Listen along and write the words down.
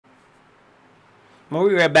Well,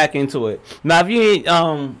 we right back into it. Now, if you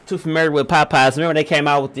ain't too familiar with Popeyes, remember they came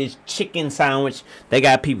out with this chicken sandwich. They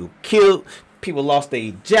got people killed. People lost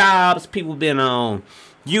their jobs. People been on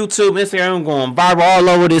YouTube, Instagram, going viral all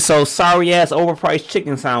over this so sorry-ass, overpriced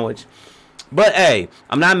chicken sandwich. But, hey,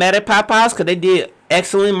 I'm not mad at Popeyes because they did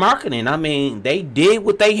excellent marketing. I mean, they did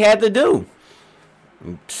what they had to do.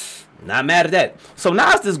 Not mad at that. So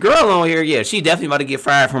now it's this girl on here. Yeah, she definitely about to get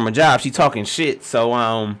fired from her job. She talking shit. So,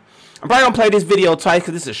 I'm probably going to play this video twice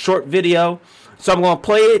because this is a short video. So I'm going to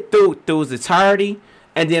play it through its entirety.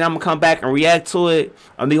 And then I'm going to come back and react to it.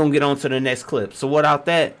 And then going to get on to the next clip. So without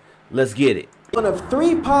that, let's get it. One of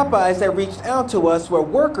 3 Popeyes that reached out to us where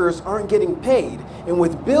workers aren't getting paid. And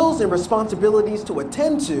with bills and responsibilities to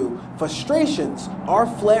attend to, frustrations are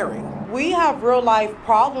flaring. We have real life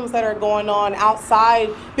problems that are going on outside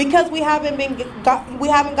because we haven't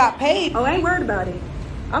got paid. Oh, I ain't worried about it.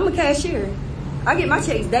 I'm a cashier. I get my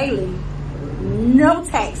checks daily. No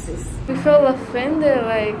taxes. We feel offended,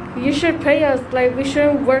 like, you should pay us, like, we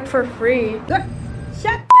shouldn't work for free.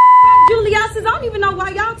 Shut Julia says, I don't even know why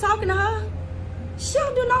y'all talking to her. She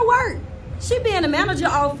don't do no work. She be in the manager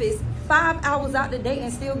office 5 hours out the day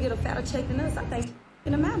and still get a fatter check than us. I think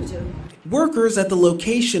in a manager. Workers at the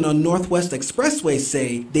location on Northwest Expressway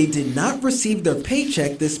say they did not receive their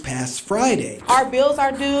paycheck this past Friday. Our bills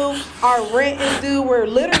are due, our rent is due, we're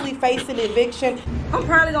literally facing eviction. I'm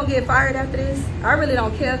probably gonna get fired after this. I really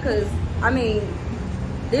don't care because, I mean,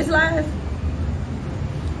 this life.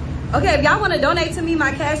 Okay, if y'all want to donate to me,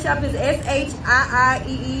 my cash app is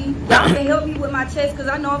SHIIEE. Y'all can help me with my checks because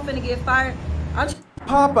I know I'm finna get fired.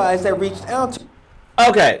 Popeyes that reached out to...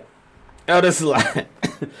 Okay. Oh, this is a lot.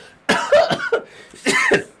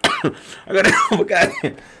 Oh my God.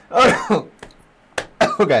 Oh,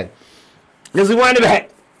 okay. Let's rewind it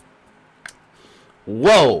back.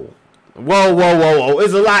 Whoa. Whoa.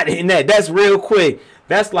 There's a lot in that. That's real quick.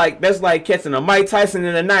 That's like catching a Mike Tyson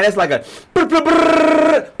in the night. That's like a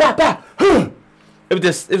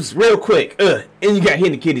it was real quick. And you got hit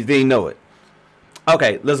in the kidneys, didn't know it.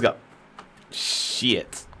 Okay, let's go.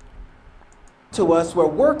 Shit. To us where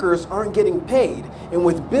workers aren't getting paid, and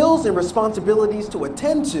with bills and responsibilities to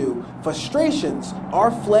attend to, frustrations are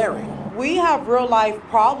flaring. We have real life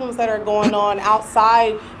problems that are going on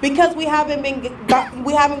outside because we haven't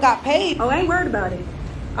got paid. Oh, I ain't worried about it.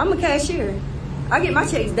 I'm a cashier. I get my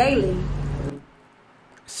checks daily.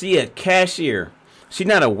 She a cashier. She's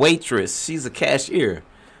not a waitress. She's a cashier.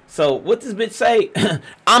 So what this bitch say?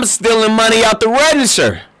 I'm stealing money out the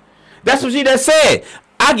register. That's what she just said.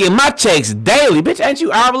 I get my checks daily. Bitch, ain't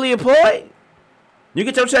you hourly employed? You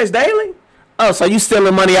get your checks daily? Oh, so you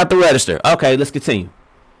stealing money out the register. Okay, let's continue.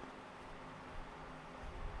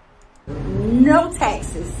 No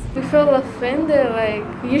taxes. We feel offended, like,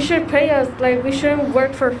 you should pay us, like, we shouldn't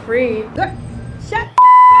work for free. Shut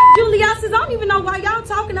Julia says, I don't even know why y'all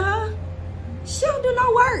talking to her. She don't do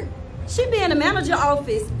no work. She be in the manager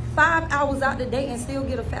office 5 hours out the day and still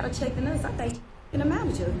get a fatter check than us. I think in a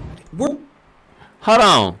manager. Hold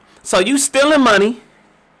on. So you stealing money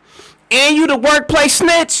and you the workplace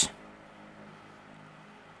snitch?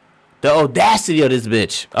 The audacity of this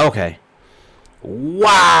bitch. Okay.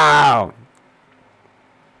 Wow.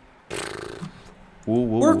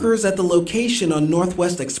 Workers at the location on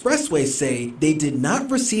Northwest Expressway say they did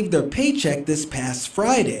not receive their paycheck this past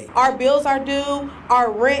Friday. Our bills are due,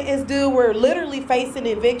 our rent is due, we're literally facing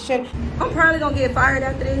eviction. I'm probably gonna get fired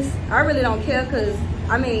after this. I really don't care because,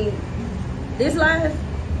 I mean, this life.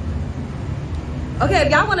 Okay,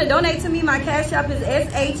 if y'all want to donate to me, my cash app is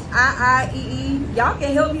SHIIEE. Y'all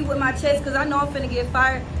can help me with my checks because I know I'm finna get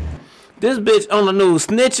fired. This bitch on the news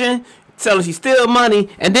snitching, telling she steal money,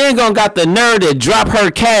 and then gonna got the nerve to drop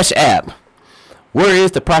her cash app. Where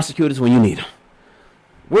is the prosecutors when you need them?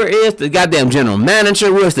 Where is the goddamn general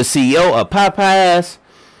manager? Where's the CEO of Popeyes?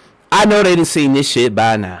 I know they done seen this shit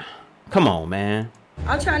by now. Come on, man.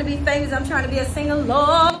 I'm trying to be famous. I'm trying to be a singer,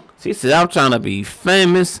 Lord. She said, I'm trying to be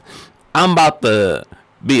famous. I'm about to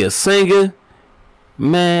be a singer.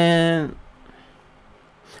 Man.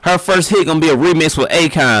 Her first hit gonna be a remix with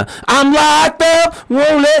Akon. I'm locked up,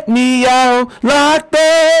 won't let me out. Locked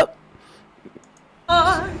up.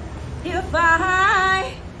 If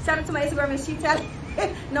I... Shout out to my Instagram and she tell.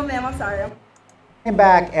 No, ma'am, I'm sorry. Came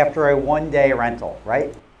back after a one-day rental,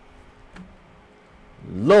 right?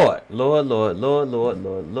 Lord, what's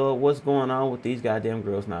going on with these goddamn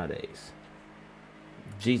girls nowadays?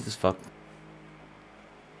 Jesus fuck.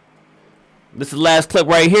 This is the last clip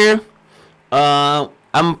right here. I'm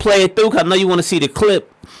gonna play it through because I know you want to see the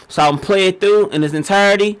clip. So I'm gonna play it through in its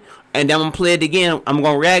entirety, and then I'm gonna play it again. I'm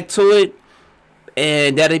gonna react to it,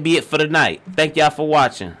 and that'll be it for the night. Thank y'all for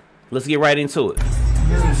watching. Let's get right into it.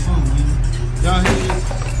 heard something, man. Y'all hear this?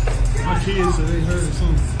 My kids said they heard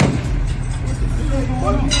something. What the hell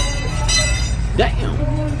going on? Damn.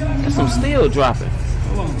 That's some steel dropping.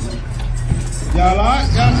 Hold on, man. Y'all alright?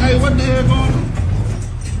 Y'all, hey, what the hell going on?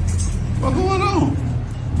 What going on?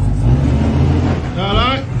 Y'all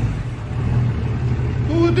alright?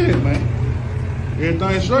 Who was that, man?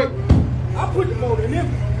 Everything straight? I put the motor in there.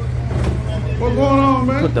 What going on,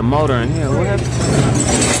 man? Put the motor in here. What happened?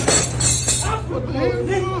 What the hell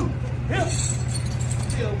going on?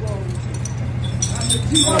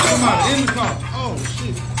 Oh, somebody in the car. Oh,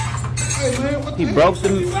 shit. Hey, man, what the He hell? broke the.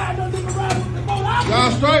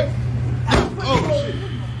 Y'all straight? Oh, shit.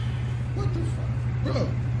 What the fuck? Bro.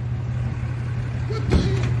 What the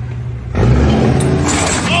hell?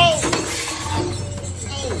 Oh!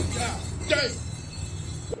 Oh, God. Dang.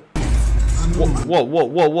 Whoa, whoa, whoa,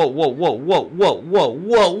 whoa, whoa, whoa, whoa, whoa, whoa, whoa,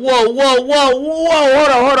 whoa, whoa, whoa,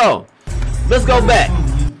 whoa, hold on. Let's go back.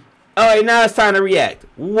 All right, now it's time to react.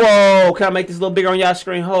 Whoa, can I make this a little bigger on y'all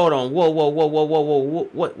screen? Hold on. Whoa, whoa, whoa, whoa, whoa,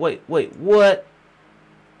 whoa, wait, what?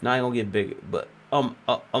 Now I ain't gonna get bigger, but oh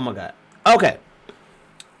my God. Okay,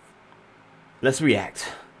 let's react.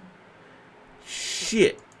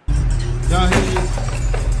 Shit. Y'all hear this?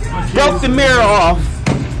 My kids Broke the said- mirror off.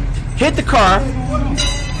 Hit the car.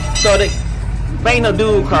 So they ain't no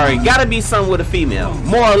dude car. It gotta be something with a female.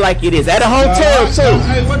 More like it is at a hotel too.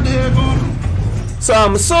 Hey, what the hell going on? So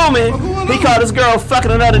I'm assuming he caught this girl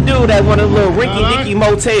fucking another dude at one of the little rinky-dinky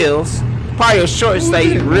motels. Probably a short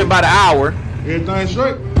stay, rent by the hour. Everything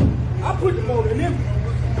straight? I put the motor in there.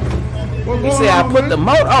 What He going said I on, put man? the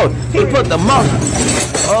motor. Oh, he put the motor.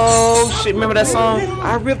 Oh shit! Remember that song?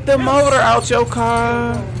 I ripped the motor out your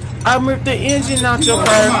car. I ripped the engine out your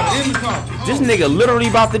car. Somebody in the car. This nigga literally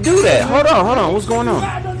about to do that. Hold on. What's going on?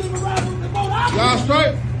 Y'all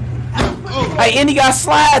straight? Oh, Hey, and he got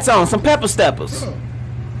slides on, some pepper steppers. what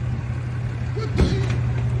the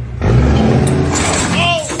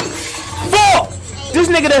hell? Fuck! This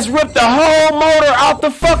nigga that's ripped the whole motor out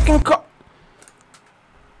the fucking car.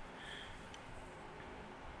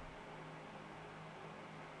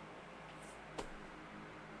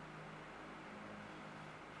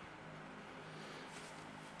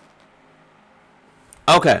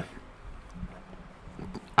 Okay.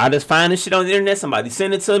 I just find this shit on the internet. Somebody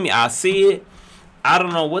send it to me. I see it. I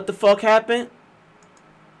don't know what the fuck happened.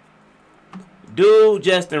 Dude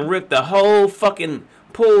just done ripped the whole fucking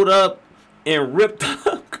pulled up and ripped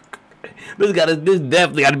this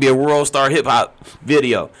definitely gotta be a world star hip hop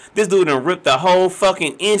video. This dude done ripped the whole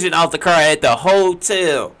fucking engine out the car at the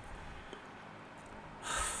hotel.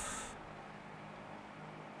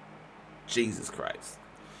 Jesus Christ.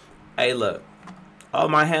 Hey, look. All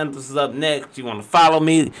my handles is up next. You want to follow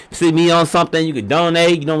me, see me on something, you can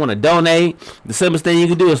donate. You don't want to donate, the simplest thing you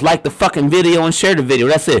can do is like the fucking video and share the video.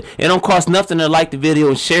 That's it. It don't cost nothing to like the video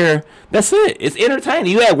and share. That's it. It's entertaining.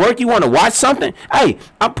 You at work, you want to watch something? Hey,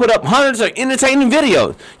 I put up hundreds of entertaining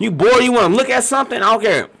videos. You bored, you want to look at something? I don't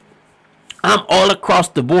care. I'm all across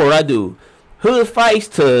the board. I do hood fights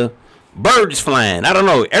to birds flying. I don't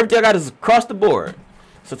know. Everything I got is across the board.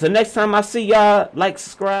 So till next time I see y'all, like,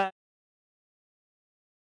 subscribe.